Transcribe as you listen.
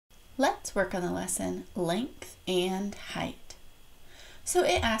Let's work on the lesson length and height. So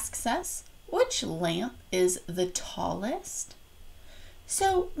it asks us, which lamp is the tallest?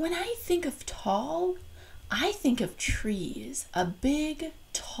 So when I think of tall, I think of trees, a big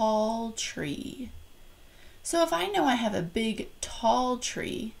tall tree. So if I know I have a big tall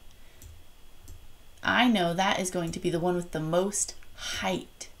tree, I know that is going to be the one with the most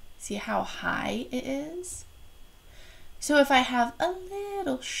height. See how high it is? So if I have a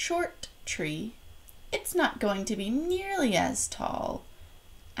little short tree, it's not going to be nearly as tall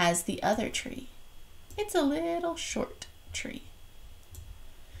as the other tree. It's a little short tree.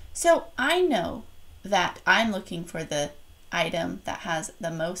 So I know that I'm looking for the item that has the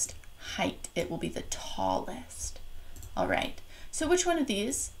most height. It will be the tallest. All right, so which one of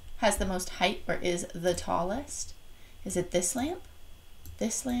these has the most height or is the tallest? Is it this lamp,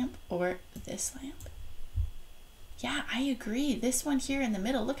 or this lamp? Yeah, I agree. This one here in the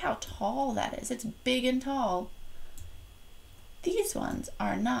middle, look how tall that is. It's big and tall. These ones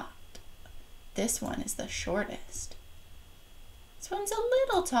are not. This one is the shortest. This one's a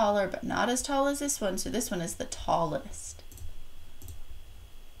little taller, but not as tall as this one, so this one is the tallest.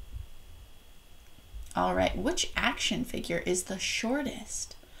 All right, which action figure is the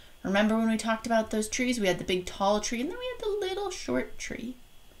shortest? Remember when we talked about those trees? We had the big tall tree, and then we had the little short tree.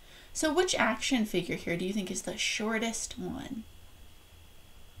 So which action figure here do you think is the shortest one?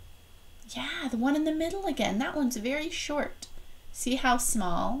 Yeah, the one in the middle again. That one's very short. See how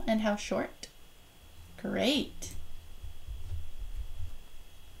small and how short? Great.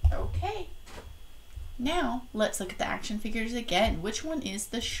 Okay. Now, let's look at the action figures again. Which one is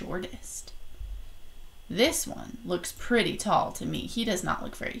the shortest? This one looks pretty tall to me. He does not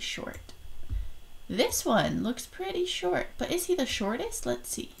look very short. This one looks pretty short, but is he the shortest? Let's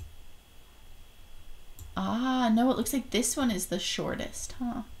see. Ah, no, it looks like this one is the shortest,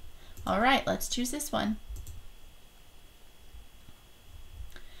 huh? All right, let's choose this one.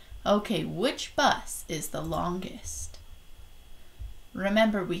 Okay, which bus is the longest?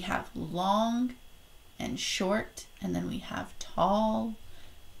 Remember, we have long and short, and then we have tall.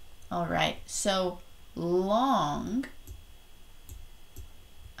 All right, so long,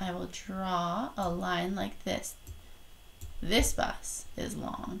 I will draw a line like this. This bus is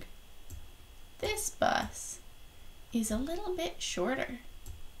long. This bus is a little bit shorter.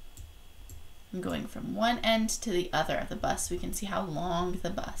 I'm going from one end to the other of the bus so we can see how long the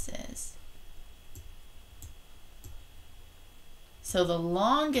bus is. So the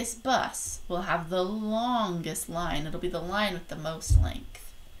longest bus will have the longest line. It'll be the line with the most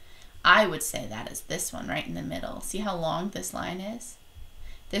length. I would say that is this one right in the middle. See how long this line is?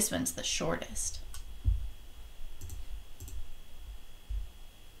 This one's the shortest.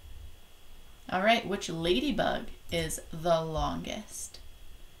 All right, which ladybug is the longest?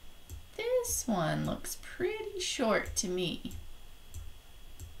 This one looks pretty short to me.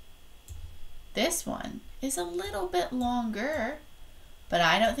 This one is a little bit longer, but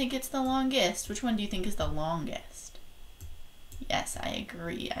I don't think it's the longest. Which one do you think is the longest? Yes, I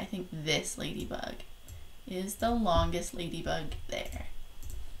agree. I think this ladybug is the longest ladybug there.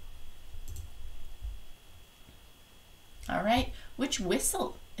 All right, which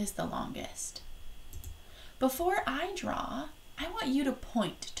whistle is the longest? Before I draw, I want you to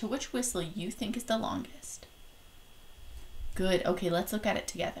point to which whistle you think is the longest. Good. Okay, let's look at it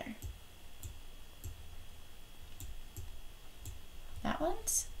together. That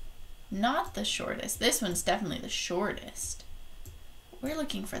one's not the shortest. This one's definitely the shortest. We're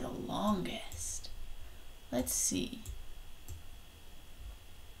looking for the longest. Let's see.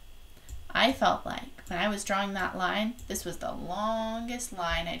 I felt like when I was drawing that line, this was the longest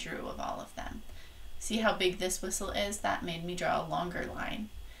line I drew of all of them. See how big this whistle is? That made me draw a longer line.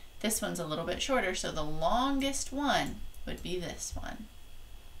 This one's a little bit shorter, so the longest one would be this one.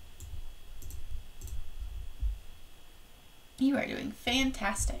 You are doing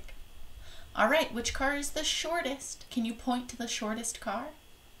fantastic. All right, which car is the shortest? Can you point to the shortest car?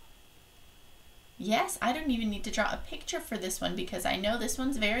 Yes, I don't even need to draw a picture for this one because I know this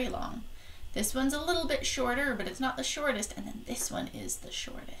one's very long. This one's a little bit shorter, but it's not the shortest, and then this one is the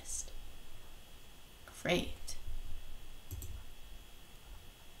shortest. Great.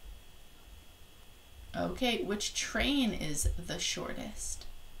 Okay, which train is the shortest?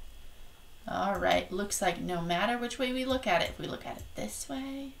 All right, looks like no matter which way we look at it, if we look at it this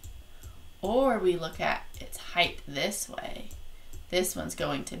way, or we look at its height this way, this one's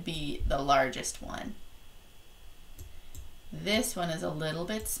going to be the largest one. This one is a little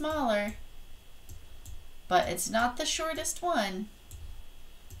bit smaller, but it's not the shortest one.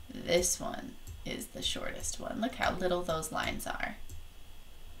 This one is the shortest one. Look how little those lines are.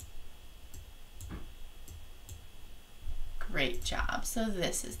 Great job. So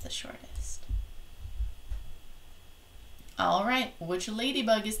this is the shortest. All right, which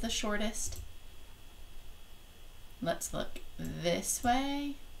ladybug is the shortest? Let's look this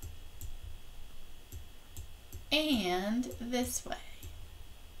way and this way.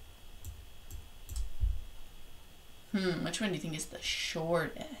 Which one do you think is the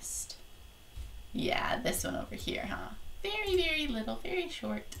shortest? Yeah, this one over here, huh? Very, very little, very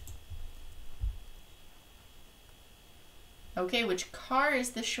short. Okay, which car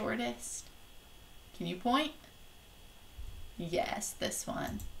is the shortest? Can you point? Yes, this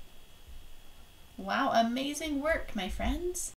one. Wow, amazing work, my friends.